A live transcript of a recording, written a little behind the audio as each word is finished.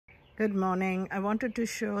Good morning. I wanted to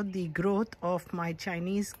show the growth of my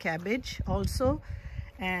Chinese cabbage also,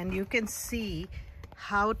 and you can see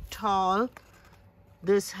how tall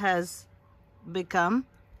this has become,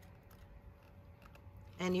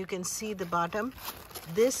 and you can see the bottom.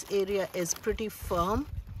 This area is pretty firm,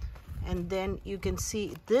 and then you can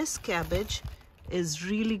see this cabbage is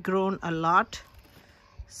really grown a lot.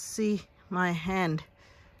 See my hand,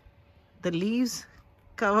 the leaves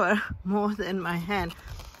cover more than my hand,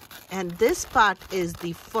 and this part is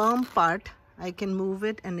the firm part. I can move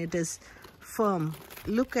it and it is firm.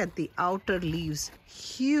 Look at the outer leaves,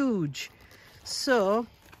 huge. So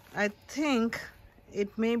I think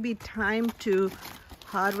it may be time to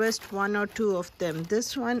harvest one or two of them.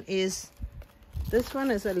 This one is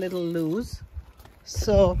a little loose,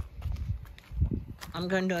 so I'm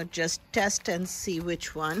going to just test and see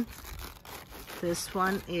which one. This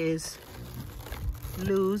one is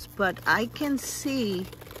loose, but I can see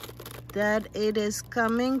that it is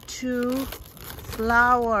coming to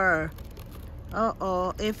flower.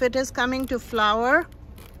 If it is coming to flower,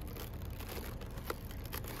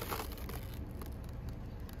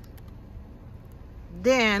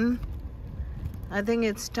 then I think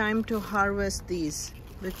it's time to harvest these,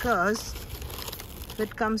 because if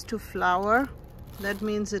it comes to flower, that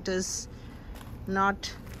means it is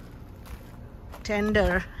not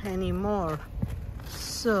tender anymore.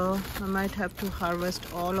 So I might have to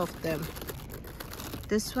harvest all of them.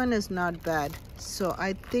 This one is not bad. So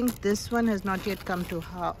I think this one has not yet come to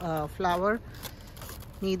flower.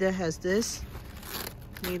 Neither has this.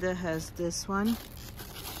 Neither has this one.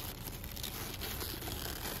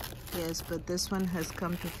 Yes, but this one has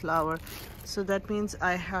come to flower. So that means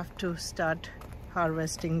I have to start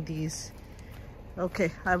harvesting these.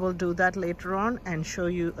 Okay, I will do that later on and show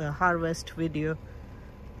you a harvest video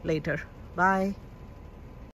later. Bye.